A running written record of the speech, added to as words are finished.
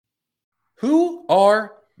Who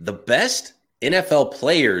are the best NFL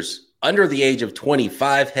players under the age of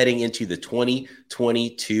 25 heading into the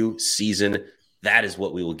 2022 season? That is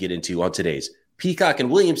what we will get into on today's Peacock and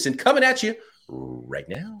Williamson, coming at you right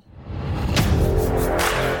now.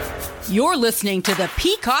 You're listening to the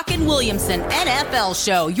Peacock and Williamson NFL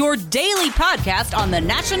Show, your daily podcast on the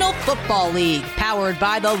National Football League, powered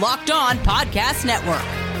by the Locked On Podcast Network.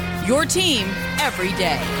 Your team every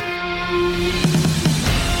day.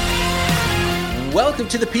 Welcome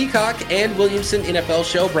to the Peacock and Williamson NFL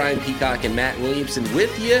Show. Brian Peacock and Matt Williamson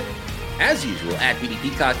with you, as usual, at BD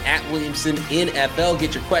Peacock, at Williamson NFL.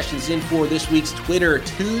 Get your questions in for this week's Twitter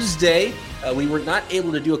Tuesday. We were not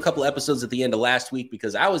able to do a couple episodes at the end of last week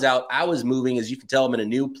because I was out. I was moving. As you can tell, I'm in a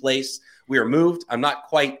new place. We are moved. I'm not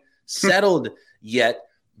quite settled yet,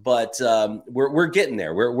 but we're getting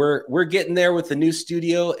there. We're getting there with the new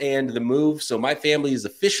studio and the move. So my family is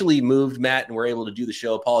officially moved, Matt, and we're able to do the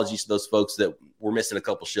show. Apologies to those folks that were missing a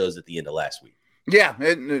couple shows at the end of last week. Yeah,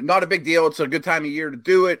 not a big deal. It's a good time of year to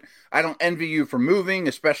do it. I don't envy you for moving,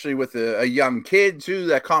 especially with a young kid, too.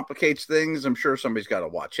 That complicates things. I'm sure somebody's got to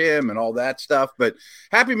watch him and all that stuff. But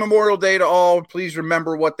happy Memorial Day to all. Please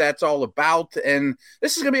remember what that's all about. And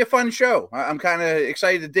this is going to be a fun show. I'm kind of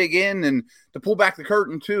excited to dig in and to pull back the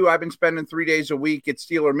curtain, too. I've been spending 3 days a week at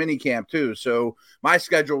Steeler minicamp, too. So my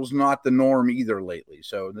schedule's not the norm either lately.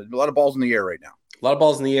 So a lot of balls in the air right now. A lot of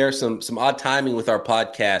balls in the air, some odd timing with our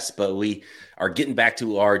podcast, but we are getting back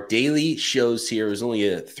to our daily shows here. It was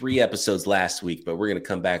only 3 episodes last week, but we're going to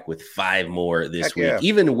come back with 5 more this week,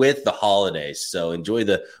 even with the holidays. So enjoy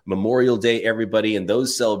the Memorial Day, everybody, and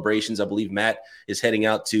those celebrations. I believe Matt is heading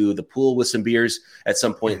out to the pool with some beers at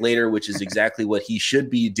some point later, which is exactly what he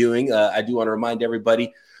should be doing. I do want to remind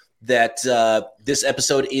everybody that this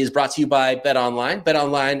episode is brought to you by BetOnline.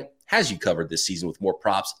 BetOnline has you covered this season with more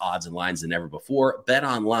props, odds, and lines than ever before.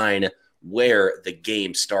 BetOnline, where the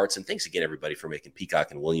game starts. And thanks again, everybody, for making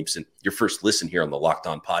Peacock and Williamson your first listen here on the Locked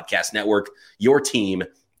On Podcast Network, your team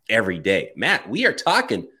every day. Matt, we are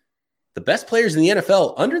talking the best players in the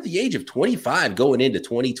NFL under the age of 25 going into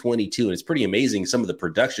 2022. And it's pretty amazing, some of the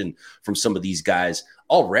production from some of these guys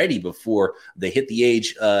already before they hit the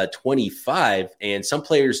age 25. And some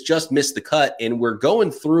players just missed the cut. And we're going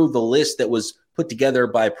through the list that was put together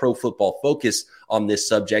by Pro Football Focus on this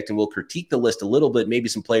subject, and we'll critique the list a little bit, maybe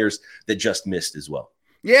some players that just missed as well.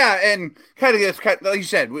 Yeah, and kind of like you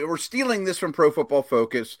said, we're stealing this from Pro Football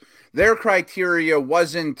Focus. Their criteria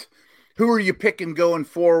wasn't who are you picking going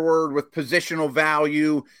forward with positional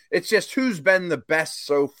value. It's just who's been the best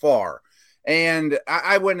so far. And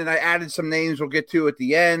I went and I added some names we'll get to at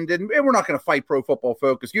the end, and we're not going to fight Pro Football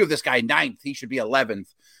Focus. You have this guy 9th, he should be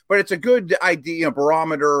 11th. But it's a good idea,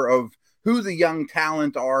 barometer of who the young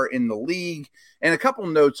talent are in the league. And a couple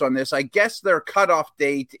notes on this. I guess their cutoff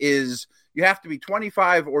date is you have to be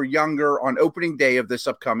 25 or younger on opening day of this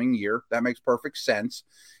upcoming year. That makes perfect sense.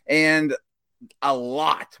 And a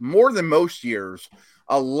lot, more than most years,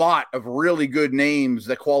 a lot of really good names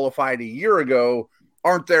that qualified a year ago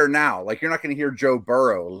aren't there now. Like, you're not going to hear Joe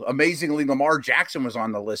Burrow. Amazingly, Lamar Jackson was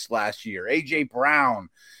on the list last year. A.J. Brown.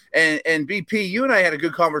 And BP, you and I had a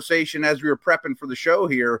good conversation as we were prepping for the show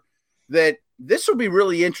here, that this will be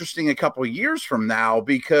really interesting a couple of years from now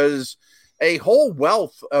because a whole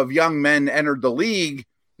wealth of young men entered the league,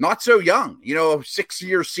 not so young,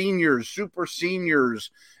 6-year seniors, super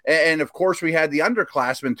seniors. And of course we had the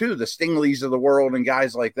underclassmen too, the Stingleys of the world and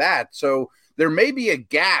guys like that. So there may be a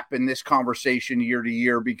gap in this conversation year to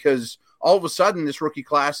year because all of a sudden this rookie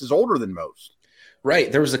class is older than most.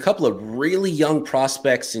 Right. There was a couple of really young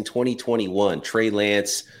prospects in 2021, Trey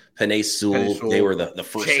Lance, Penei Sewell. They were the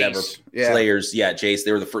first ever players. Yeah, Jace.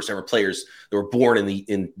 They were the first ever players that were born in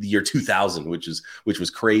the year 2000, which was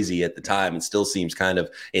crazy at the time and still seems kind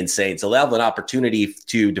of insane. So they'll have an opportunity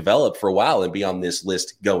to develop for a while and be on this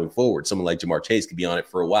list going forward. Someone like Jamar Chase could be on it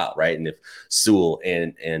for a while, right? And if Sewell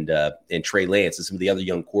and Trey Lance and some of the other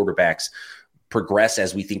young quarterbacks progress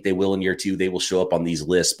as we think they will in year 2, they will show up on these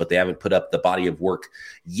lists, but they haven't put up the body of work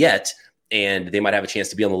yet. And they might have a chance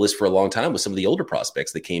to be on the list for a long time with some of the older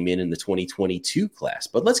prospects that came in the 2022 class.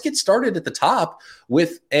 But let's get started at the top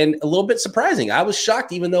with, and a little bit surprising, I was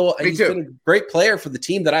shocked, even though he's been a great player for the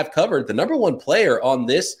team that I've covered. The number 1 player on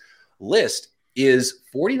this list is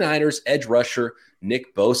 49ers edge rusher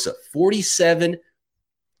Nick Bosa. 47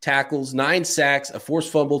 tackles, 9 sacks, a forced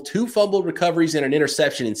fumble, 2 fumble recoveries, and an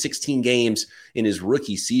interception in 16 games in his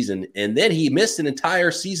rookie season. And then he missed an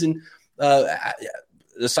entire season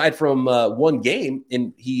aside from 1 game,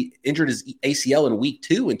 and he injured his ACL in week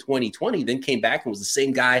 2 in 2020, then came back and was the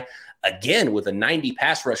same guy again with a 90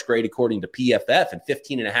 pass rush grade, according to PFF, and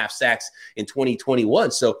 15.5 sacks in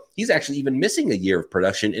 2021. So he's actually even missing a year of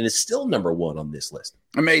production and is still number one on this list.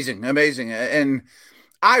 Amazing. And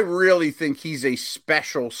I really think he's a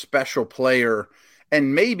special player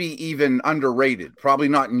and maybe even underrated. Probably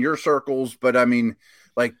not in your circles, but I mean,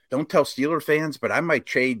 like, don't tell Steeler fans, but I might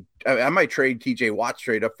trade TJ Watt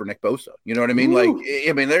straight up for Nick Bosa. You know what I mean? Ooh. Like,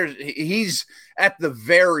 I mean, he's at the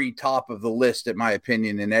very top of the list, in my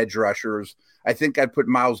opinion, in edge rushers. I think I'd put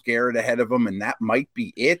Myles Garrett ahead of him, and that might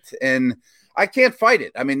be it. And I can't fight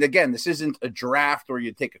it. I mean, again, this isn't a draft where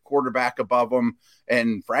you take a quarterback above him.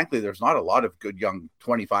 And frankly, there's not a lot of good young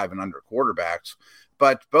 25 and under quarterbacks.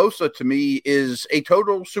 But Bosa, to me, is a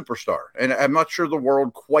total superstar. And I'm not sure the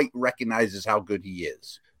world quite recognizes how good he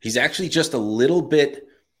is. He's actually just a little bit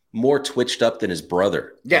more twitched up than his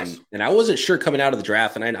brother. Yes. And I wasn't sure coming out of the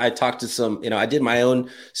draft. And I talked to some, I did my own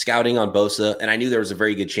scouting on Bosa, and I knew there was a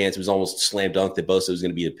very good chance. It was almost slam dunk that Bosa was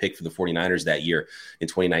going to be the pick for the 49ers that year in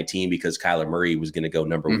 2019 because Kyler Murray was going to go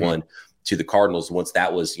number one to the Cardinals once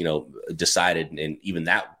that was, decided. And even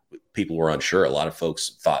that, people were unsure. A lot of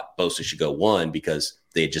folks thought Bosa should go one because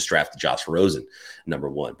they had just drafted Josh Rosen number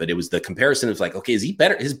one. But it was the comparison of like, okay, is he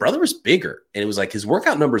better? His brother was bigger. And it was like his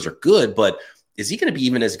workout numbers are good, but is he going to be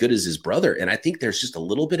even as good as his brother? And I think there's just a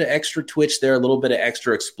little bit of extra twitch there, a little bit of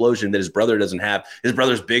extra explosion that his brother doesn't have. His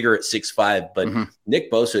brother's bigger at 6'5", but Nick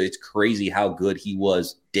Bosa, it's crazy how good he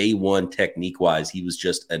was day one technique-wise. He was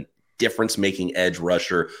just a difference-making edge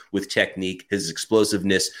rusher with technique, his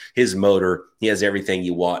explosiveness, his motor. He has everything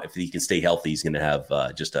you want. If he can stay healthy, he's going to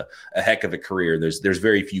have just a heck of a career. There's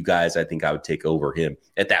very few guys I think I would take over him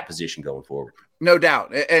at that position going forward. No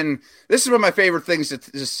doubt. And this is one of my favorite things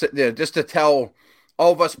just to tell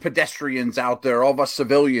all of us pedestrians out there, all of us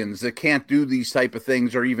civilians that can't do these type of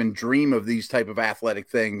things or even dream of these type of athletic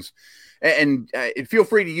things. And feel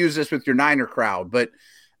free to use this with your Niner crowd, but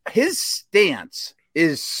his stance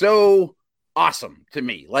is so awesome to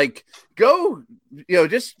me. Like, go,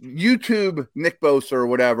 just YouTube Nick Bosa or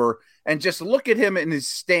whatever, and just look at him in his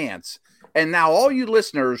stance. And now all you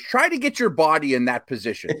listeners, try to get your body in that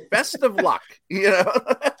position. Best of luck,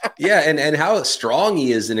 Yeah, and how strong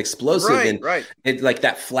he is and explosive, right. And like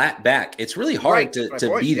that flat back. It's really hard to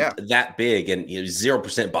be that big and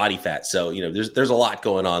 0% body fat. So there's a lot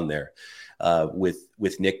going on there with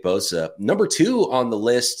Nick Bosa. Number 2 on the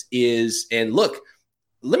list is, and look,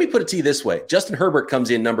 let me put it to you this way: Justin Herbert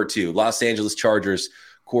comes in number 2, Los Angeles Chargers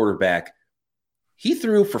quarterback. He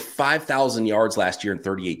threw for 5,000 yards last year and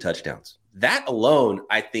 38 touchdowns. That alone,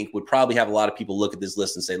 I think, would probably have a lot of people look at this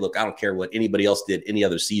list and say, look, I don't care what anybody else did any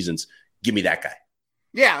other seasons. Give me that guy.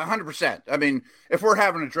 Yeah, 100%. I mean, if we're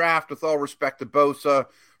having a draft, with all respect to Bosa,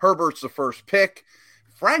 Herbert's the first pick.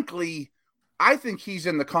 Frankly, I think he's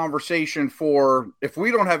in the conversation for, if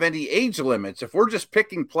we don't have any age limits, if we're just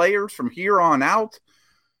picking players from here on out,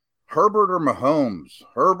 Herbert or Mahomes,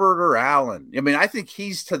 Herbert or Allen. I mean, I think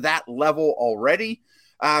he's to that level already.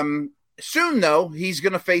 Soon, though, he's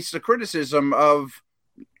going to face the criticism of,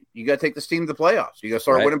 you got to take this team to the playoffs. You got to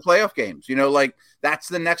start winning playoff games. Like, that's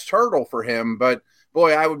the next hurdle for him. But,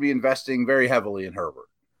 boy, I would be investing very heavily in Herbert.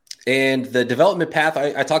 And the development path,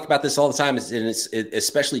 I talk about this all the time, and it's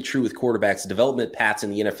especially true with quarterbacks. Development paths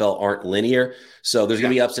in the NFL aren't linear, so there's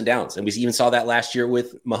going to be ups and downs. And we even saw that last year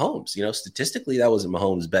with Mahomes. Statistically, that wasn't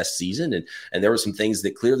Mahomes' best season, and there were some things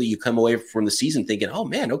that clearly you come away from the season thinking, oh,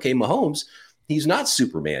 man, okay, Mahomes, he's not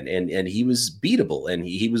Superman, and he was beatable, and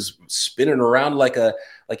he was spinning around like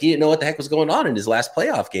he didn't know what the heck was going on in his last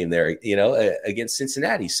playoff game there, against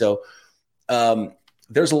Cincinnati. So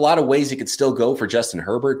there's a lot of ways it could still go for Justin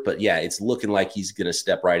Herbert, but yeah, it's looking like he's going to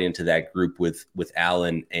step right into that group with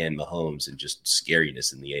Allen and Mahomes and just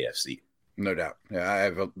scariness in the AFC. No doubt. Yeah, I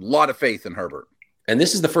have a lot of faith in Herbert. And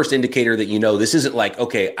this is the first indicator that this isn't like,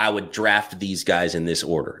 okay, I would draft these guys in this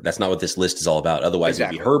order. That's not what this list is all about. Otherwise,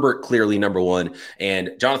 It'd be Herbert clearly number 1,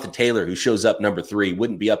 and Jonathan Taylor, who shows up number 3,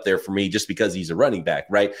 wouldn't be up there for me just because he's a running back,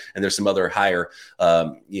 right? And there's some other higher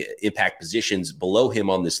impact positions below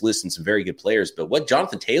him on this list and some very good players. But what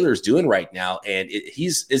Jonathan Taylor is doing right now, and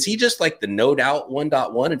is he just like the no doubt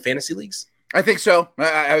 1.1 in fantasy leagues? I think so.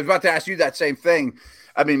 I was about to ask you that same thing.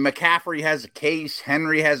 I mean, McCaffrey has a case,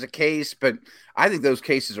 Henry has a case, but I think those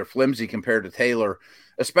cases are flimsy compared to Taylor,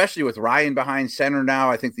 especially with Ryan behind center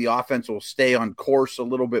now. I think the offense will stay on course a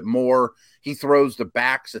little bit more. He throws the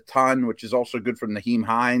backs a ton, which is also good from Nyheim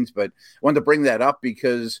Hines, but I wanted to bring that up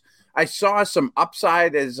because I saw some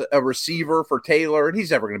upside as a receiver for Taylor, and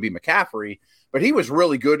he's never going to be McCaffrey, but he was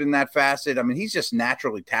really good in that facet. I mean, he's just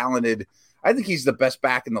naturally talented. I think he's the best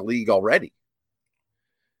back in the league already.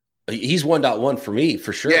 He's 1.1 for me,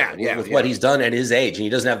 for sure. With what he's done at his age, and he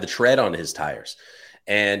doesn't have the tread on his tires.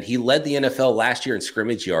 And he led the NFL last year in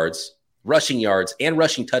scrimmage yards, rushing yards, and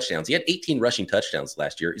rushing touchdowns. He had 18 rushing touchdowns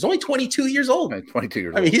last year. He's only 22 years old. 22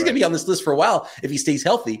 years old. I mean, he's going to be on this list for a while if he stays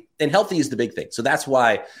healthy. And healthy is the big thing. So that's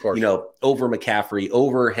why, over McCaffrey,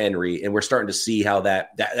 over Henry, and we're starting to see how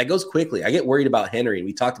that goes quickly. I get worried about Henry, and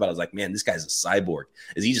we talked about it. I was like, man, this guy's a cyborg.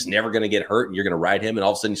 Is he just never going to get hurt, and you're going to ride him? And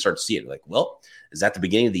all of a sudden you start to see it. You're like, well, is that the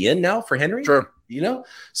beginning of the end now for Henry? Sure.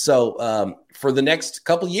 So for the next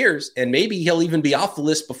couple years, and maybe he'll even be off the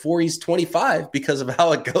list before he's 25 because of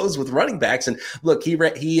how it goes with running backs. And look, he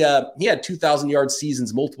had 2,000-yard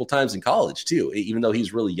seasons multiple times in college too, even though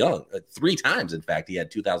he's really young. 3 times, in fact, he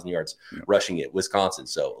had 2,000 yards rushing at Wisconsin.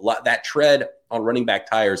 So that tread on running back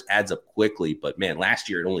tires adds up quickly. But man, last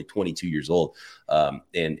year at only 22 years old, and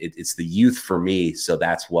it's the youth for me. So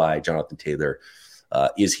that's why Jonathan Taylor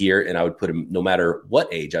is here, and I would put him, no matter what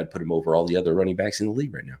age, I'd put him over all the other running backs in the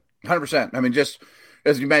league right now. 100%. I mean, just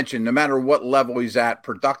as you mentioned, no matter what level he's at,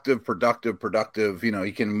 productive.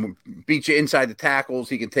 He can beat you inside the tackles.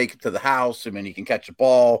 He can take it to the house. I mean, he can catch the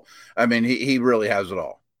ball. I mean, he really has it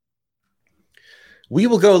all. We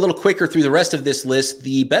will go a little quicker through the rest of this list.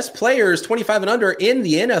 The best players, 25 and under in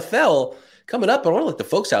the NFL, coming up. I want to let the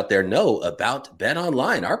folks out there know about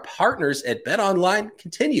BetOnline. Our partners at BetOnline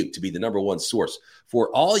continue to be the number one source for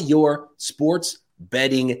all your sports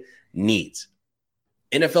betting needs.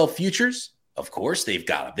 NFL futures, of course, they've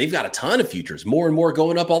got a ton of futures, more and more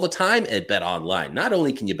going up all the time at BetOnline. Not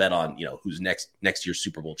only can you bet on, who's next year's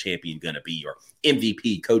Super Bowl champion going to be, or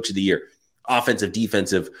MVP, coach of the year, offensive,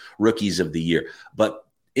 defensive, rookies of the year, but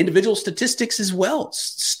individual statistics as well.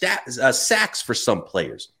 Sacks for some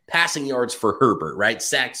players, passing yards for Herbert, right?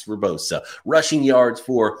 Sacks for Bosa, rushing yards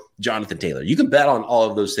for Jonathan Taylor. You can bet on all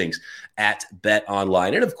of those things at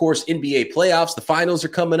BetOnline. And of course, NBA playoffs, the finals are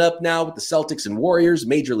coming up now with the Celtics and Warriors,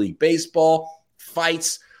 Major League Baseball,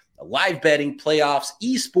 fights, live betting, playoffs,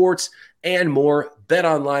 esports, and more.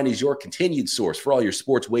 BetOnline is your continued source for all your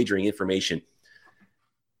sports wagering information.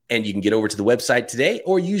 And you can get over to the website today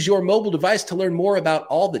or use your mobile device to learn more about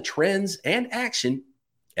all the trends and action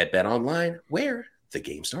at BetOnline, where the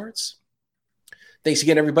game starts. Thanks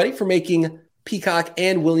again, everybody, for making Peacock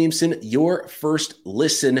and Williamson your first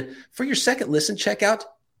listen. For your second listen, check out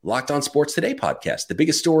Locked On Sports Today podcast, the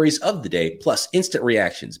biggest stories of the day, plus instant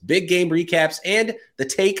reactions, big game recaps, and the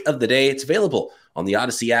take of the day. It's available on the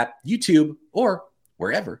Odyssey app, YouTube, or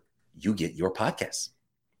wherever you get your podcasts.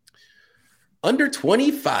 Under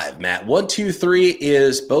 25, Matt. 1, 2, 3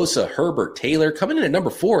 is Bosa, Herbert, Taylor. Coming in at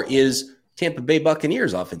number 4 is Tampa Bay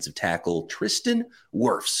Buccaneers offensive tackle Tristan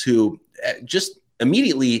Wirfs, who just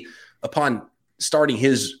immediately upon starting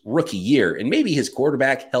his rookie year, and maybe his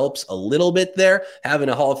quarterback helps a little bit there, having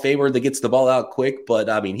a Hall of Famer that gets the ball out quick.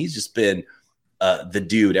 But, I mean, he's just been the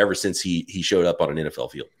dude ever since he showed up on an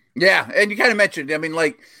NFL field. Yeah, and you kind of mentioned, I mean,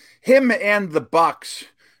 like him and the Bucs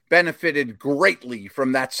benefited greatly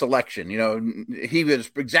from that selection. He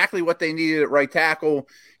was exactly what they needed at right tackle.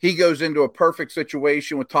 He goes into a perfect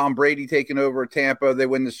situation with Tom Brady taking over at Tampa. They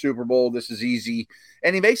win the Super Bowl. This is easy.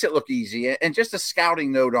 And he makes it look easy. And just a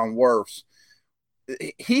scouting note on Wirfs,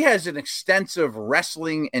 he has an extensive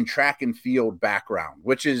wrestling and track and field background,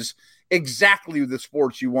 which is exactly the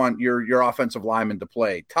sports you want your offensive lineman to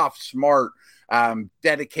play. Tough, smart,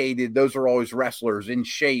 dedicated. Those are always wrestlers, in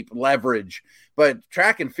shape, leverage. But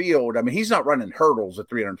track and field, I mean, he's not running hurdles at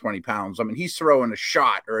 320 pounds. I mean, he's throwing a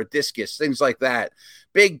shot or a discus, things like that.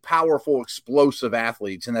 Big, powerful, explosive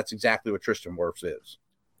athletes, and that's exactly what Tristan Wirfs is.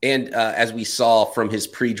 And as we saw from his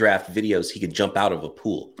pre-draft videos, he could jump out of a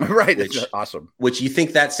pool. Right, it's awesome. Which, you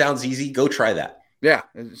think that sounds easy? Go try that. Yeah,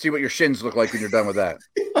 see what your shins look like when you're done with that.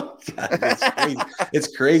 Oh, God, it's crazy.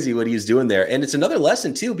 It's crazy what he's doing there. And it's another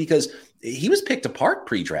lesson, too, because he was picked apart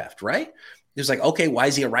pre-draft, right? It was like, okay, why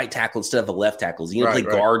is he a right tackle instead of a left tackle? Is he going to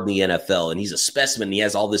play guard in the NFL? And he's a specimen. And he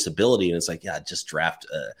has all this ability. And it's like, yeah, just draft.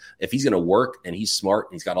 If he's going to work and he's smart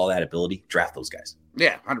and he's got all that ability, draft those guys.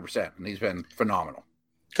 Yeah, 100%. And he's been phenomenal.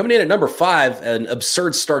 Coming in at number 5, an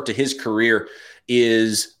absurd start to his career,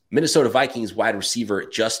 is Minnesota Vikings wide receiver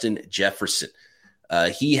Justin Jefferson.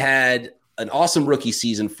 He had an awesome rookie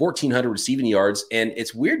season, 1,400 receiving yards. And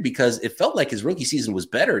it's weird because it felt like his rookie season was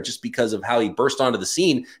better just because of how he burst onto the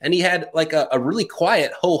scene. And he had like a really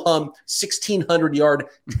quiet, ho-hum, 1,600 yard,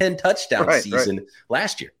 10 touchdown season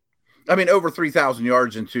last year. I mean, over 3,000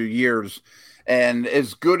 yards in 2 years. And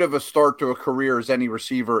as good of a start to a career as any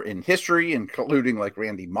receiver in history, including like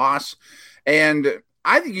Randy Moss. And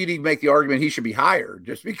I think you'd even make the argument he should be hired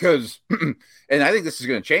just because, and I think this is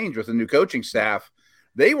going to change with the new coaching staff.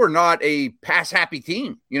 they were not a pass-happy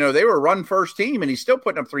team. They were a run-first team, and he's still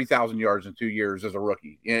putting up 3,000 yards in 2 years as a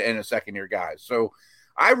rookie and a second-year guy. So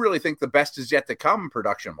I really think the best is yet to come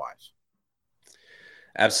production-wise.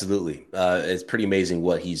 Absolutely. It's pretty amazing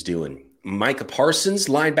what he's doing. Micah Parsons,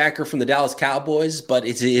 linebacker from the Dallas Cowboys, but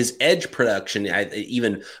it's his edge production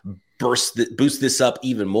even boosts this up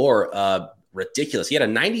even more. Ridiculous. He had a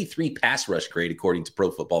 93 pass rush grade, according to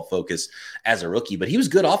Pro Football Focus, as a rookie, but he was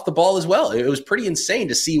good off the ball as well. It was pretty insane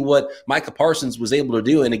to see what Micah Parsons was able to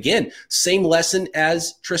do. And again, same lesson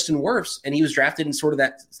as Tristan Wirfs. And he was drafted in sort of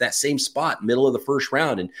that same spot, middle of the first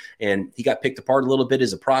round. And he got picked apart a little bit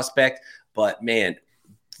as a prospect, but man,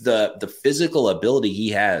 the physical ability he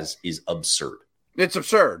has is absurd. It's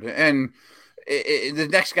absurd. And the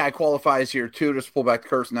next guy qualifies here too. Just pull back the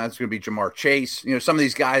curse, and that's going to be Ja'Marr Chase. Some of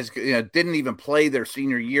these guys didn't even play their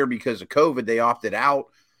senior year because of COVID. They opted out.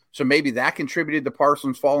 So maybe that contributed to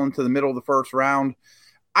Parsons falling to the middle of the first round.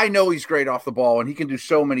 I know he's great off the ball and he can do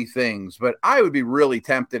so many things, but I would be really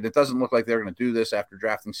tempted. It doesn't look like they're going to do this after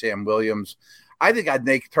drafting Sam Williams. I think I'd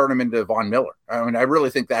turn him into Von Miller. I mean, I really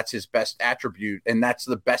think that's his best attribute, and that's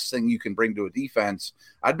the best thing you can bring to a defense.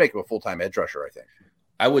 I'd make him a full-time edge rusher, I think.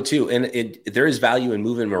 I would too. And there is value in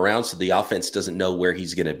moving him around so the offense doesn't know where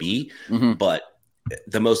he's going to be. Mm-hmm. But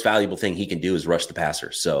the most valuable thing he can do is rush the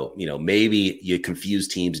passer. So, maybe you confuse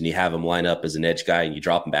teams and you have him line up as an edge guy and you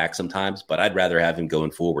drop him back sometimes. But I'd rather have him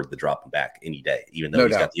going forward than drop him back any day, even though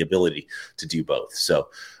he's got the ability to do both. So,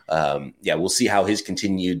 we'll see how his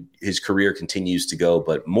career continues to go.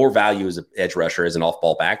 But more value as an edge rusher, as an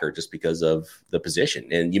off-ball backer, just because of the position.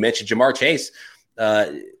 And you mentioned Ja'Marr Chase,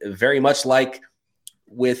 very much like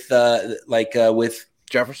with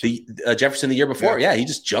Jefferson, Jefferson the year before. Yeah, he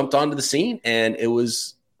just jumped onto the scene, and it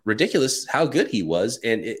was ridiculous how good he was.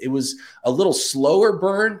 And it was a little slower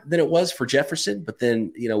burn than it was for Jefferson, but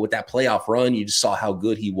then with that playoff run, you just saw how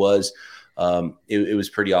good he was. It was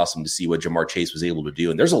pretty awesome to see what Ja'Marr Chase was able to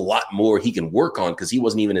do. And there's a lot more he can work on because he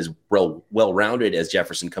wasn't even as well-rounded as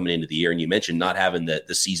Jefferson coming into the year. And you mentioned not having the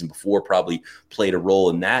season before probably played a role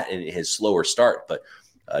in that and his slower start. But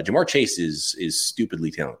Ja'Marr Chase is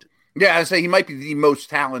stupidly talented. Yeah, I'd say he might be the most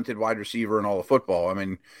talented wide receiver in all of football. I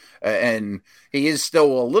mean, and he is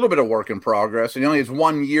still a little bit of work in progress, and he only has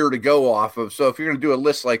 1 year to go off of. So if you're going to do a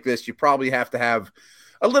list like this, you probably have to have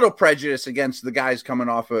a little prejudice against the guys coming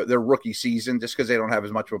off of their rookie season just because they don't have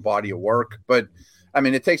as much of a body of work. But, I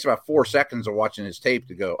mean, it takes about 4 seconds of watching his tape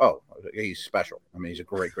to go, oh, he's special. I mean, he's a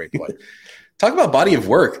great player. Talk about body of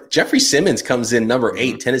work. Jeffrey Simmons comes in number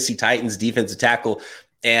 8, Tennessee Titans defensive tackle.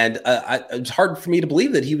 And it's hard for me to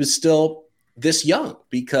believe that he was still this young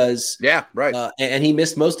because and he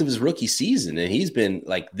missed most of his rookie season, and he's been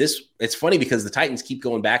like this. It's funny because the Titans keep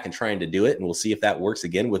going back and trying to do it, and we'll see if that works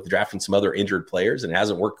again with drafting some other injured players, and it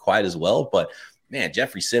hasn't worked quite as well. But man,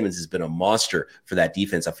 Jeffrey Simmons has been a monster for that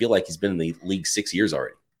defense. I feel like he's been in the league 6 years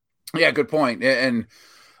already. Yeah, good point. And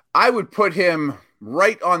I would put him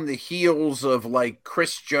right on the heels of like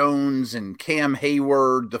Chris Jones and Cam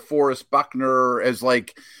Hayward, DeForest Buckner as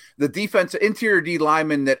like the defense interior D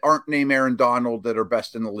linemen that aren't named Aaron Donald that are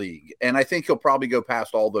best in the league. And I think he'll probably go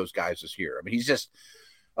past all those guys this year. I mean, he's just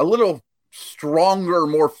a little stronger,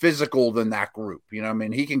 more physical than that group. I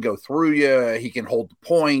mean, he can go through you. He can hold the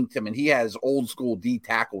point. I mean, he has old school D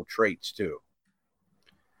tackle traits too.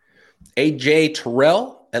 AJ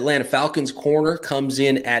Terrell, Atlanta Falcons corner, comes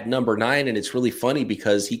in at number 9, and it's really funny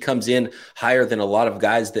because he comes in higher than a lot of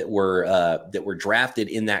guys that were drafted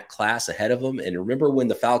in that class ahead of him. And remember when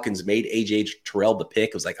the Falcons made AJ Terrell the pick,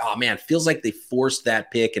 it was like, oh man, feels like they forced that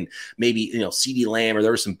pick, and maybe CeeDee Lamb or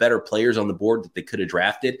there were some better players on the board that they could have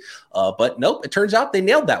drafted. But nope, it turns out they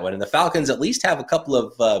nailed that one, and the Falcons at least have a couple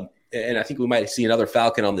of. And I think we might see another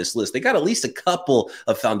Falcon on this list. They got at least a couple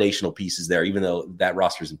of foundational pieces there, even though that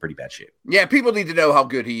roster is in pretty bad shape. Yeah, people need to know how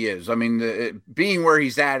good he is. I mean, being where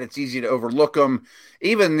he's at, it's easy to overlook him.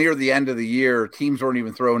 Even near the end of the year, teams weren't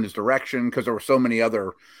even throwing his direction because there were so many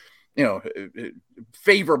other,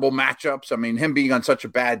 favorable matchups. I mean, him being on such a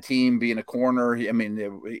bad team, being a corner,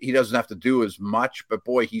 he doesn't have to do as much. But,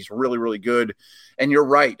 boy, he's really, really good. And you're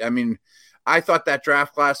right. I mean, I thought that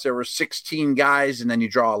draft class, there were 16 guys, and then you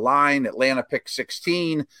draw a line. Atlanta picked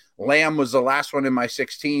 16. Lamb was the last one in my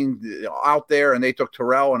 16 out there, and they took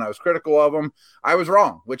Terrell, and I was critical of him. I was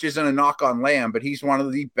wrong, which isn't a knock on Lamb, but he's one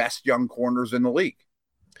of the best young corners in the league.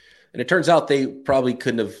 And it turns out they probably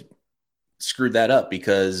couldn't have screwed that up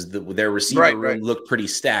because their receiver room looked pretty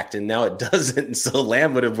stacked, and now it doesn't. And so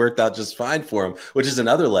Lamb would have worked out just fine for him, which is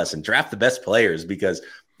another lesson. Draft the best players because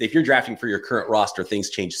if you're drafting for your current roster, things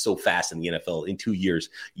change so fast in the NFL. In 2 years,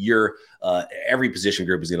 every position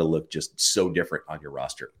group is going to look just so different on your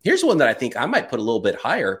roster. Here's one that I think I might put a little bit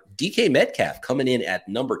higher. DK Metcalf coming in at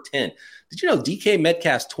number 10. Did you know DK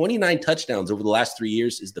Metcalf's 29 touchdowns over the last 3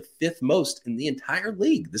 years is the 5th most in the entire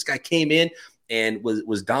league? This guy came in and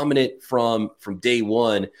was dominant from day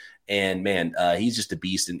one. And, man, he's just a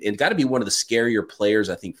beast and got to be one of the scarier players,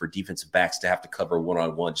 I think, for defensive backs to have to cover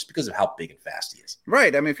one-on-one just because of how big and fast he is.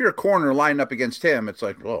 Right. I mean, if you're a corner lined up against him, it's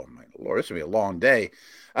like, oh, my Lord, this will be a long day.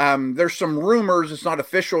 There's some rumors, it's not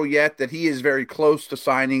official yet, that he is very close to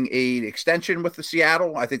signing an extension with the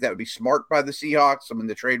Seattle. I think that would be smart by the Seahawks. I mean,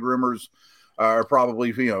 the trade rumors are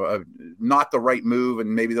probably, not the right move,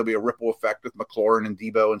 and maybe there'll be a ripple effect with McLaurin and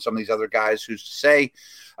Debo and some of these other guys. Who's to say?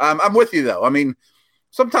 I'm with you, though. I mean,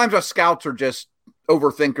 sometimes us scouts are just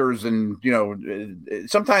overthinkers, and,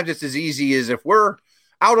 sometimes it's as easy as if we're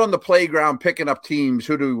out on the playground picking up teams,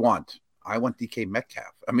 who do we want? I want DK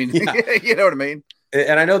Metcalf. I mean, yeah. You know what I mean?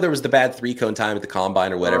 And I know there was the bad 3-cone time at the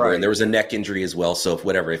combine or whatever, right. And there was a neck injury as well. So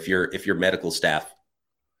if your medical staff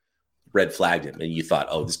red flagged him and you thought,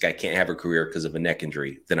 oh, this guy can't have a career because of a neck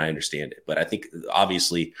injury, then I understand it. But I think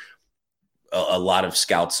obviously a lot of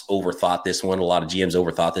scouts overthought this one. A lot of GMs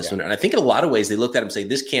overthought this one. And I think in a lot of ways they looked at him and say,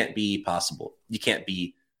 this can't be possible. You can't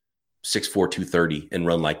be 6'4", 230 and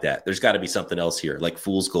run like that. There's got to be something else here, like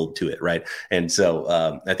fool's gold to it, right? And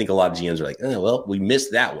so I think a lot of GMs are like, oh, well, we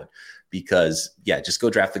missed that one because, just go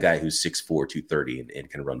draft the guy who's 6'4", 230 and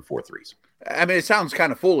can run 4.3s. I mean, it sounds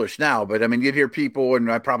kind of foolish now, but I mean, you'd hear people,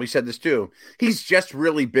 and I probably said this too, he's just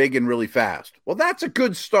really big and really fast. Well, that's a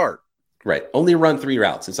good start. Right. Only run 3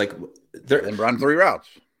 routes. It's like and run 3 routes.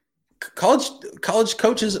 College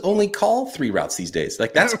coaches only call 3 routes these days.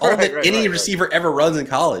 Like that's all any receiver ever runs in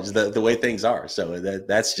college, the way things are. So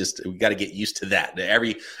that's just, we got to get used to that.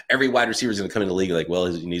 Every wide receiver is going to come in the league like, well,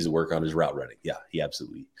 he needs to work on his route running. Yeah, he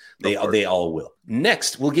absolutely. They all will.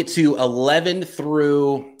 Next, we'll get to 11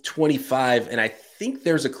 through 25. And I think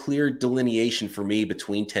there's a clear delineation for me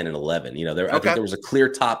between 10 and 11. I think there was a clear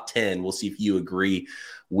top 10. We'll see if you agree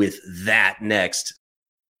with that next.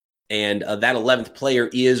 And that 11th player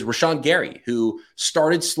is Rashawn Gary, who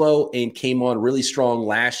started slow and came on really strong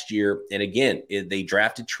last year. And again, they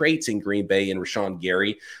drafted traits in Green Bay and Rashawn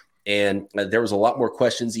Gary. And there was a lot more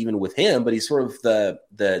questions even with him, but he's sort of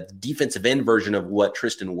the defensive end version of what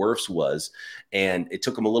Tristan Wirfs was. And it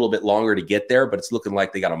took him a little bit longer to get there, but it's looking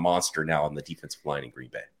like they got a monster now on the defensive line in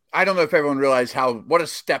Green Bay. I don't know if everyone realized what a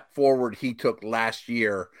step forward he took last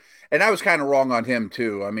year. And I was kind of wrong on him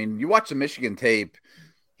too. I mean, you watch the Michigan tape,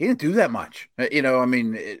 he didn't do that much.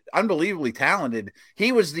 Unbelievably talented.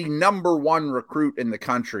 He was the number 1 recruit in the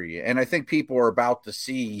country. And I think people are about to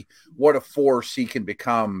see what a force he can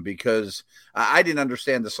become, because I didn't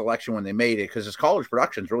understand the selection when they made it, because his college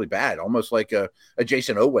production is really bad, almost like a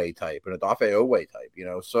Jason Oweh type and a Dafe Oweh type,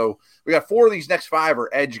 So we got 4 of these next 5 are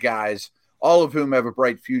edge guys, all of whom have a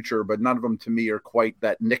bright future, but none of them to me are quite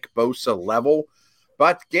that Nick Bosa level.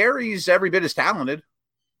 But Gary's every bit as talented.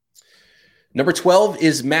 Number 12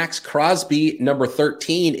 is Max Crosby. Number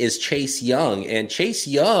 13 is Chase Young. And Chase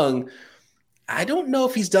Young, I don't know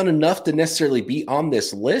if he's done enough to necessarily be on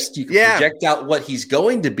this list. You can project out what he's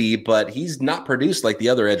going to be, but he's not produced like the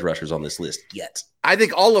other edge rushers on this list yet. I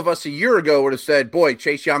think all of us a year ago would have said, boy,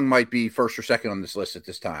 Chase Young might be first or second on this list at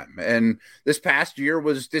this time. And this past year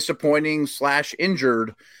was disappointing /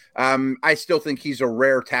 injured. I still think he's a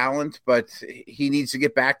rare talent, but he needs to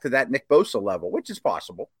get back to that Nick Bosa level, which is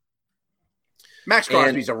possible. Max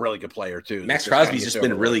Crosby's a really good player too. Max Crosby's just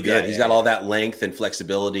been really good. He's got all that length and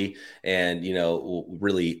flexibility, and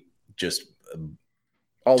really just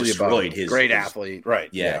all destroyed his great athlete. Right.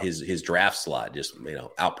 Yeah. His draft slot just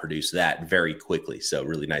outproduced that very quickly. So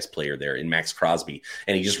really nice player there in Max Crosby,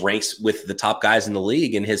 and he just ranks with the top guys in the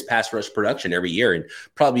league in his pass rush production every year, and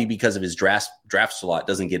probably because of his draft slot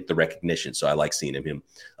doesn't get the recognition. So I like seeing him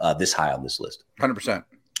this high on this list. 100%.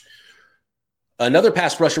 Another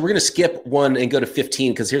pass rusher, we're going to skip one and go to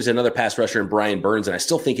 15 because here's another pass rusher in Brian Burns, and I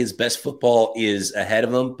still think his best football is ahead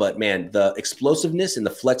of him. But, man, the explosiveness and the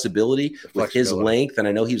flexibility with his length, and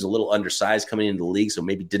I know he was a little undersized coming into the league, so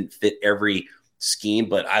maybe didn't fit every scheme,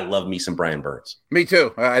 but I love me some Brian Burns. Me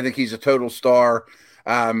too. I think he's a total star,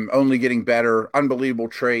 only getting better, unbelievable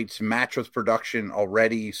traits, match with production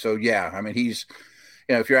already. So, yeah, I mean, he's,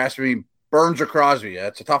 if you're asking me Burns or Crosby,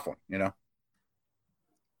 that's a tough one,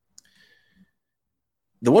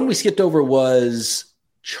 The one we skipped over was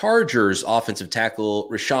Chargers offensive tackle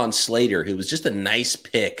Rashawn Slater, who was just a nice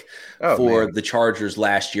pick for the Chargers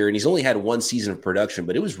last year. And he's only had one season of production,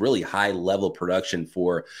 but it was really high level production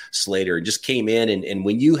for Slater. It just came in. And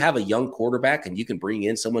when you have a young quarterback and you can bring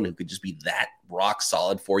in someone who could just be that rock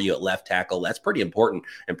solid for you at left tackle, that's pretty important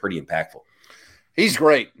and pretty impactful. He's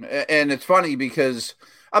great. And it's funny because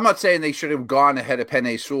I'm not saying they should have gone ahead of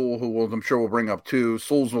Penei Sewell, who I'm sure we'll bring up too.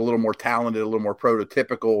 Sewell's a little more talented, a little more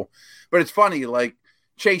prototypical. But it's funny, like,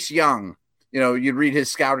 Chase Young, you'd read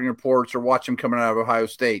his scouting reports or watch him coming out of Ohio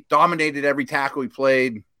State, dominated every tackle he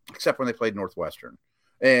played, except when they played Northwestern.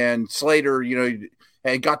 And Slater,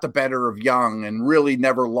 had got the better of Young and really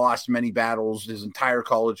never lost many battles his entire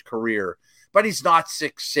college career. But he's not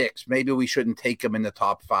 6'6". Maybe we shouldn't take him in the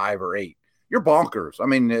top 5 or 8. You're bonkers. I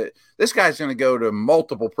mean, this guy's going to go to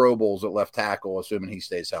multiple Pro Bowls at left tackle, assuming he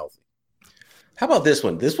stays healthy. How about this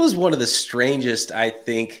one? This was one of the strangest, I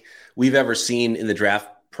think, we've ever seen in the draft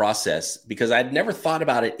process, because I'd never thought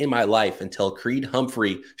about it in my life until Creed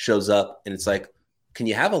Humphrey shows up, and it's like, can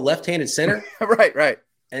you have a left-handed center? Right.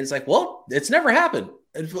 And it's like, well, it's never happened.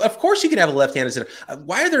 Of course you can have a left-handed center.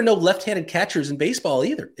 Why are there no left-handed catchers in baseball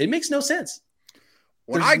either? It makes no sense.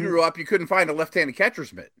 When I grew up, you couldn't find a left-handed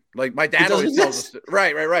catcher's mitt. Like my dad always tells us.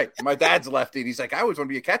 Right. My dad's lefty. And he's like, I always want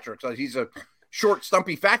to be a catcher because he's a short,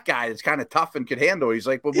 stumpy, fat guy that's kind of tough and could handle. He's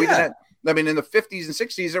like, well, we didn't. I mean, in the 50s and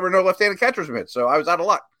 60s, there were no left-handed catcher's mitts, so I was out of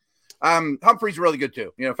luck. Humphrey's really good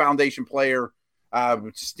too. Foundation player,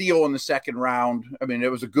 steal in the second round. I mean,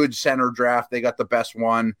 it was a good center draft. They got the best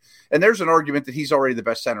one, and there's an argument that he's already the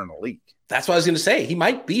best center in the league. That's what I was going to say. He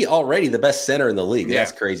might be already the best center in the league. Yeah.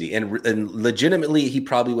 That's crazy. And legitimately, he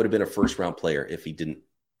probably would have been a first-round player if he didn't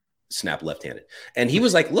snap left-handed. And he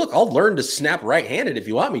was like, look, I'll learn to snap right-handed if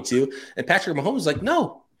you want me to. And Patrick Mahomes was like,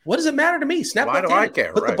 no. What does it matter to me? Snap left-handed. Why do I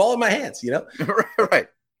care? Put the ball in my hands, Right.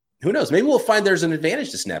 Who knows? Maybe we'll find there's an advantage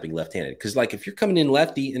to snapping left-handed, because, like, if you're coming in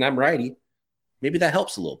lefty and I'm righty, maybe that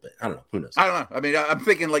helps a little bit. I don't know. Who knows? I don't know. I mean, I'm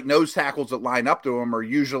thinking like nose tackles that line up to him are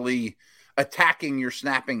usually attacking your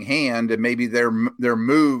snapping hand, and maybe their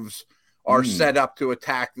moves are set up to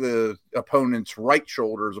attack the opponent's right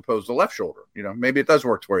shoulder as opposed to left shoulder. Maybe it does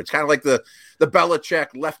work for it. It's kind of like the Belichick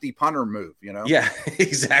lefty punter move, Yeah,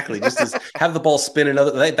 exactly. Just to have the ball spin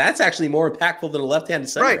another. That's actually more impactful than a left-handed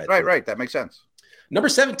center. Right. That makes sense. Number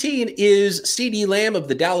 17 is CeeDee Lamb of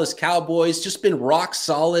the Dallas Cowboys. Just been rock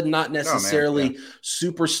solid, not necessarily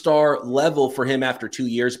superstar level for him after 2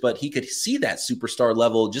 years, but he could see that superstar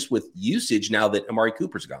level just with usage now that Amari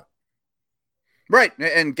Cooper's gone. Right,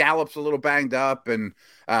 and Gallup's a little banged up, and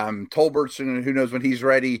Tolbert's, who knows when he's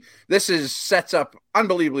ready. This sets up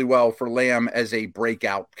unbelievably well for Lamb as a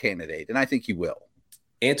breakout candidate, and I think he will.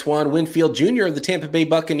 Antoine Winfield Jr. of the Tampa Bay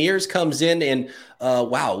Buccaneers comes in, and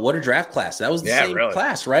wow, what a draft class. That was the same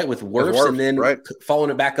class, right, with Wirfs, and then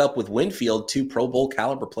following it back up with Winfield, 2 Pro Bowl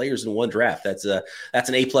caliber players in one draft. That's an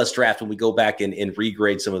A+ draft when we go back and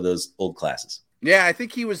regrade some of those old classes. Yeah, I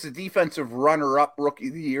think he was the defensive runner-up rookie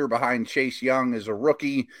of the year behind Chase Young as a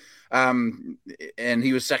rookie. And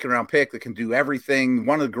he was second-round pick that can do everything.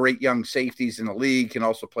 One of the great young safeties in the league, can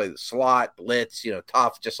also play the slot, blitz,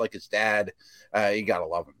 tough, just like his dad. You got to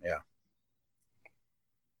love him, yeah.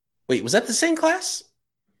 Wait, was that the same class?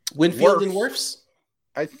 Winfield and Wirfs?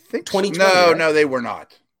 I think 2020. No, they were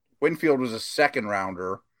not. Winfield was a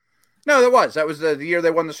second-rounder. No, that was the year they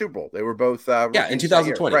won the Super Bowl. They were both in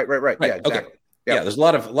 2020. Right. Yeah, exactly. Okay. Yeah, there's a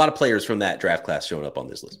lot of players from that draft class showing up on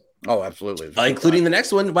this list. Oh, absolutely. Including the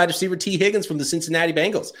next one, wide receiver T. Higgins from the Cincinnati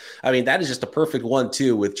Bengals. I mean, that is just a perfect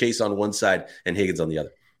 1-2 with Chase on one side and Higgins on the other.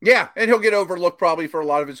 Yeah, and he'll get overlooked probably for a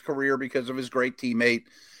lot of his career because of his great teammate.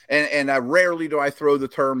 And rarely do I throw the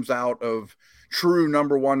terms out of true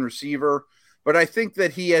number one receiver, but I think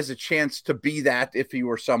that he has a chance to be that if he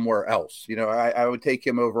were somewhere else. I would take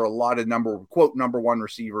him over a lot of number one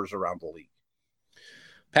receivers around the league.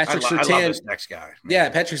 Patrick Surtain, I love this next guy. Man. Yeah,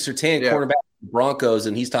 Patrick Surtain, cornerback of the Broncos,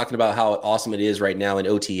 and he's talking about how awesome it is right now in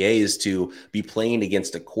OTAs to be playing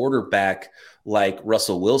against a quarterback like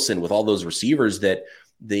Russell Wilson with all those receivers that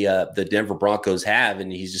the Denver Broncos have, and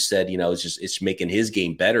he's just said, it's making his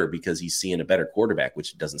game better because he's seeing a better quarterback,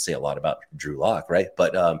 which doesn't say a lot about Drew Lock, right?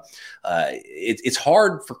 But it's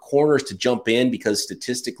hard for corners to jump in because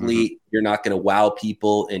statistically you're not going to wow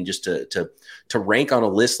people, and just to rank on a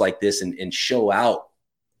list like this and show out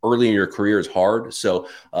early in your career is hard. So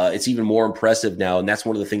it's even more impressive now. And that's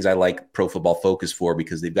one of the things I like Pro Football Focus for,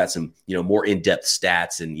 because they've got some, more in-depth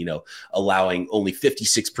stats and, allowing only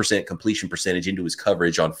 56% completion percentage into his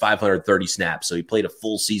coverage on 530 snaps. So he played a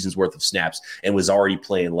full season's worth of snaps and was already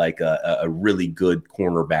playing like a really good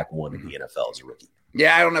cornerback one in the NFL as a rookie.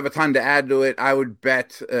 Yeah, I don't have a ton to add to it. I would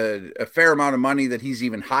bet a fair amount of money that he's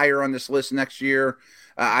even higher on this list next year.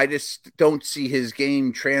 I just don't see his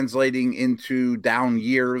game translating into down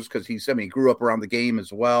years because he grew up around the game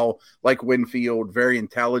as well, like Winfield, very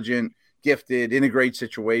intelligent, gifted, in a great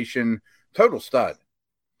situation, total stud.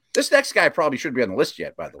 This next guy probably shouldn't be on the list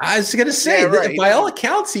yet, by the way. I was going to say, right. By all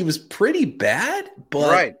accounts, he was pretty bad.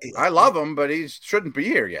 But right. I love him, but he shouldn't be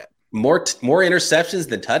here yet. More interceptions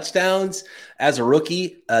than touchdowns as a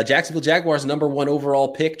rookie. Jacksonville Jaguars #1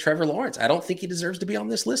 overall pick, Trevor Lawrence. I don't think he deserves to be on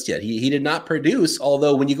this list yet. He did not produce,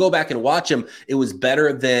 although when you go back and watch him, it was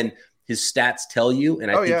better than his stats tell you. And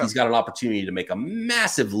I think he's got an opportunity to make a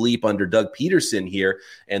massive leap under Doug Peterson here.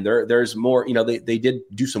 And there's more, they did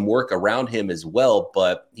do some work around him as well,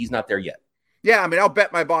 but he's not there yet. Yeah, I mean, I'll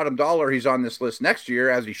bet my bottom dollar he's on this list next year,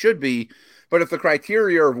 as he should be. But if the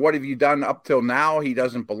criteria of what have you done up till now, he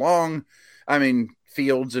doesn't belong. I mean,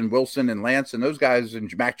 Fields and Wilson and Lance and those guys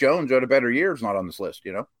and Mac Jones had a better year is not on this list,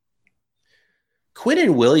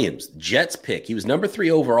 Quinnen Williams, Jets pick. He was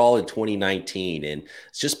 #3 overall in 2019, and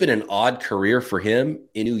it's just been an odd career for him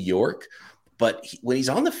in New York. But when he's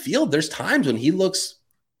on the field, there's times when he looks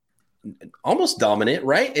almost dominant,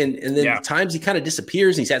 right? And then times he kind of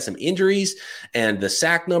disappears, and he's had some injuries, and the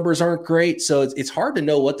sack numbers aren't great. So it's hard to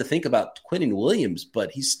know what to think about Quinnen Williams,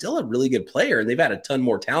 but he's still a really good player, and they've had a ton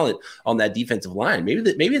more talent on that defensive line.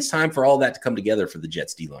 Maybe it's time for all that to come together for the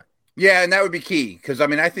Jets D-line. Yeah, and that would be key because,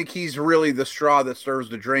 I think he's really the straw that stirs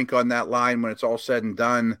the drink on that line when it's all said and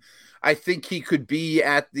done. I think he could be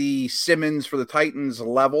at the Simmons for the Titans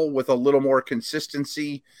level with a little more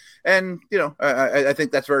consistency. And, I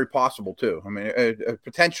think that's very possible too. A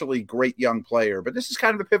potentially great young player, but this is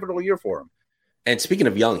kind of a pivotal year for him. And speaking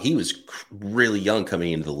of young, he was really young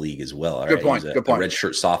coming into the league as well. Good point. He was a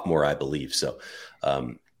redshirt sophomore, I believe. So,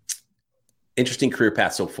 interesting career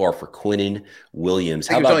path so far for Quinnen Williams.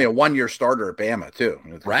 He was only a 1-year starter at Bama too.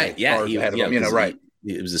 Right. Yeah. Right.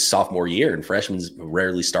 It was a sophomore year, and freshmen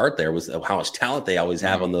rarely start there with how much talent they always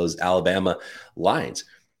have on those Alabama lines.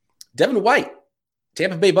 Devin White,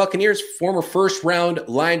 Tampa Bay Buccaneers, former first-round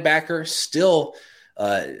linebacker, still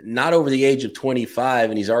not over the age of 25,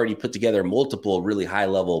 and he's already put together multiple really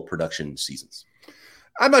high-level production seasons.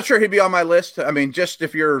 I'm not sure he'd be on my list. Just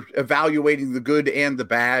if you're evaluating the good and the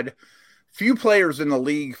bad, few players in the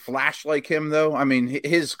league flash like him, though.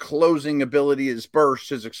 His closing ability, his burst,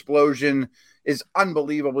 his explosion is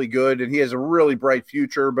unbelievably good, and he has a really bright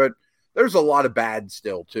future, but there's a lot of bad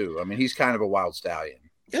still, too. He's kind of a wild stallion.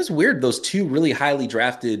 It was weird, those two really highly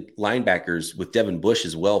drafted linebackers with Devin Bush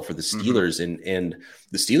as well for the Steelers, and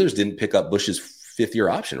the Steelers didn't pick up Bush's fifth-year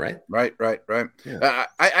option, right? Right. Yeah.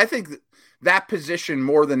 I think that position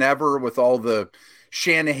more than ever with all the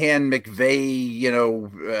Shanahan,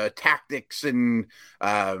 McVay, tactics and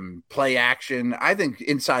play action. I think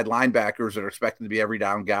inside linebackers that are expected to be every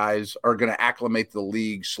down guys are going to acclimate to the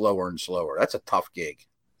league slower and slower. That's a tough gig.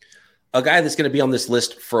 A guy that's going to be on this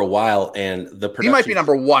list for a while, and the production, he might be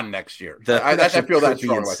 #1 next year. I feel that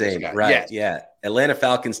strong about this guy. Right? Yeah. Atlanta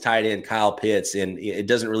Falcons tight end Kyle Pitts, and it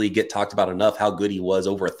doesn't really get talked about enough how good he was,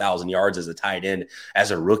 over 1,000 yards as a tight end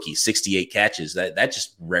as a rookie, 68 catches. That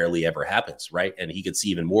just rarely ever happens, right? And he could see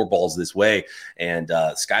even more balls this way, and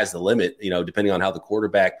sky's the limit. Depending on how the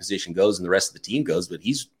quarterback position goes and the rest of the team goes. But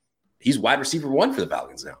he's wide receiver 1 for the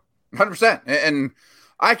Falcons now, 100%, and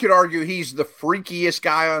I could argue he's the freakiest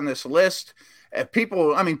guy on this list.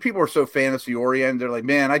 People are so fantasy oriented. They're like,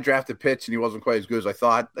 man, I drafted Pitts and he wasn't quite as good as I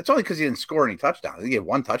thought. That's only because he didn't score any touchdowns. He had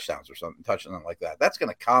 1 touchdown or something like that. That's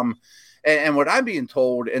going to come. And what I'm being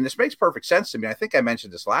told, and this makes perfect sense to me, I think I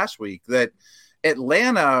mentioned this last week, that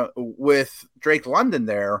Atlanta with Drake London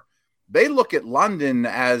there, they look at London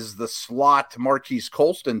as the slot Marquise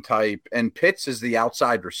Colston type, and Pitts is the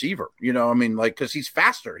outside receiver. Because he's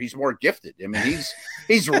faster, he's more gifted.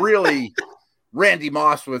 He's really Randy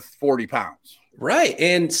Moss with 40 pounds. Right.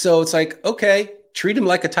 And so it's like, okay, treat him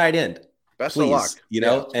like a tight end. Best of luck.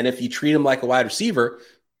 And if you treat him like a wide receiver,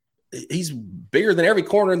 he's bigger than every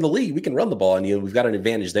corner in the league. We can run the ball on you. We've got an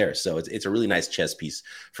advantage there. So it's a really nice chess piece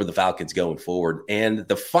for the Falcons going forward. And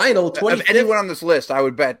the final 25th. Of anyone on this list, I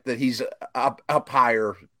would bet that he's up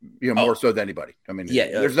higher, more so than anybody.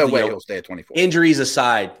 There's no way he'll stay at 24. Injuries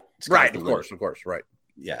aside. Right. Of course. Right.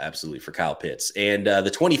 Yeah, absolutely. For Kyle Pitts. And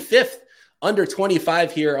the 25th under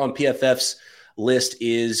 25 here on PFF's list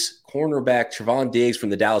is cornerback Trevon Diggs from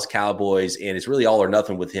the Dallas Cowboys, and it's really all or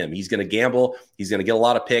nothing with him. He's going to gamble. He's going to get a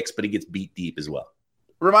lot of picks, but he gets beat deep as well.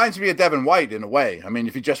 Reminds me of Devin White in a way.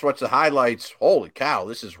 If you just watch the highlights, holy cow,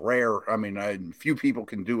 this is rare. Few people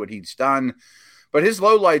can do what he's done, but his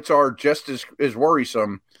lowlights are just as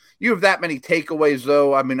worrisome. You have that many takeaways,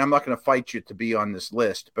 though. I mean, I'm not going to fight you to be on this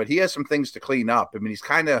list, but he has some things to clean up. I mean, he's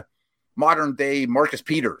kind of modern day Marcus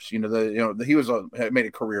Peters. He made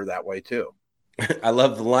a career that way too. I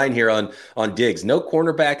love the line here on Diggs. No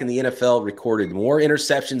cornerback in the NFL recorded more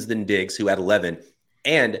interceptions than Diggs, who had 11,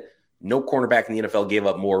 and no cornerback in the NFL gave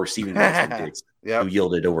up more receiving yards than Diggs, who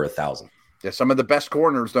yielded over 1,000. Yeah, some of the best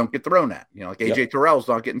corners don't get thrown at. Like AJ Terrell's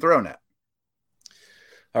not getting thrown at.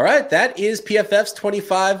 All right, that is PFF's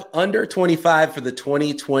 25 under 25 for the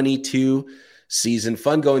 2022 season.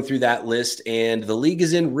 Fun going through that list, and the league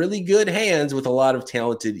is in really good hands with a lot of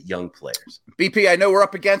talented young players. BP, I know we're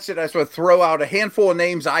up against it. I just want to throw out a handful of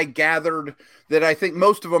names I gathered that I think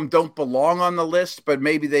most of them don't belong on the list, but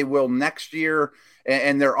maybe they will next year.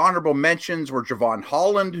 And their honorable mentions were Javon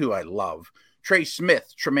Holland, who I love, Trey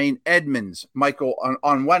Smith, Tremaine Edmonds, Michael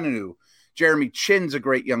Onwenu, Jeremy Chinn's a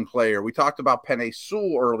great young player. We talked about Penei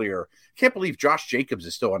Sewell earlier. Can't believe Josh Jacobs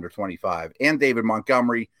is still under 25. And David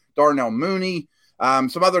Montgomery, Darnell Mooney,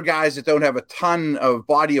 some other guys that don't have a ton of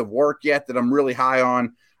body of work yet that I'm really high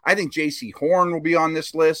on. I think J.C. Horn will be on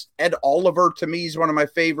this list. Ed Oliver, to me, is one of my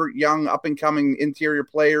favorite young up-and-coming interior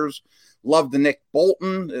players. Love the Nick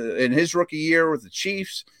Bolton in his rookie year with the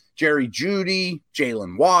Chiefs. Jerry Jeudy,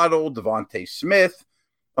 Jalen Waddle, Devontae Smith,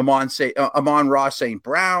 Amon-Ra St.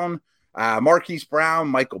 Brown, Marquise Brown,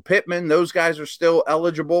 Michael Pittman. Those guys are still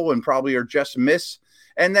eligible and probably are just miss.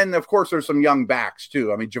 And then, of course, there's some young backs,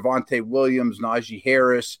 too. I mean, Javonte Williams, Najee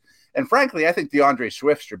Harris. And frankly, I think DeAndre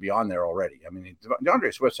Swift should be on there already. I mean,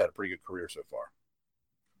 DeAndre Swift's had a pretty good career so far.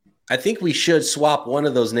 I think we should swap one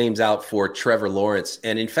of those names out for Trevor Lawrence.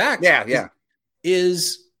 And in fact,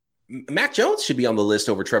 is Mac Jones should be on the list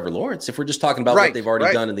over Trevor Lawrence if we're just talking about what they've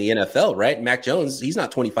already done in the NFL, right? Mac Jones, he's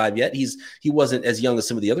not 25 yet. He wasn't as young as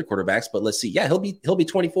some of the other quarterbacks, but let's see. Yeah, he'll be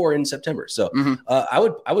 24 in September. So I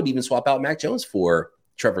would even swap out Mac Jones for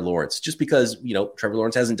Trevor Lawrence, just because, Trevor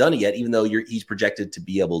Lawrence hasn't done it yet, even though he's projected to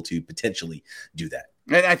be able to potentially do that.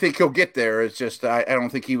 And I think he'll get there. It's just, I don't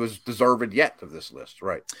think he was deserved yet of this list.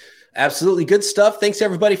 Right. Absolutely. Good stuff. Thanks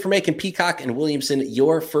everybody for making Peacock and Williamson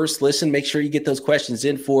your first listen. Make sure you get those questions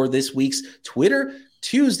in for this week's Twitter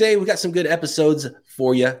Tuesday. We got some good episodes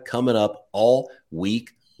for you coming up all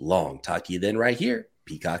week long. Talk to you then right here,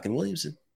 Peacock and Williamson.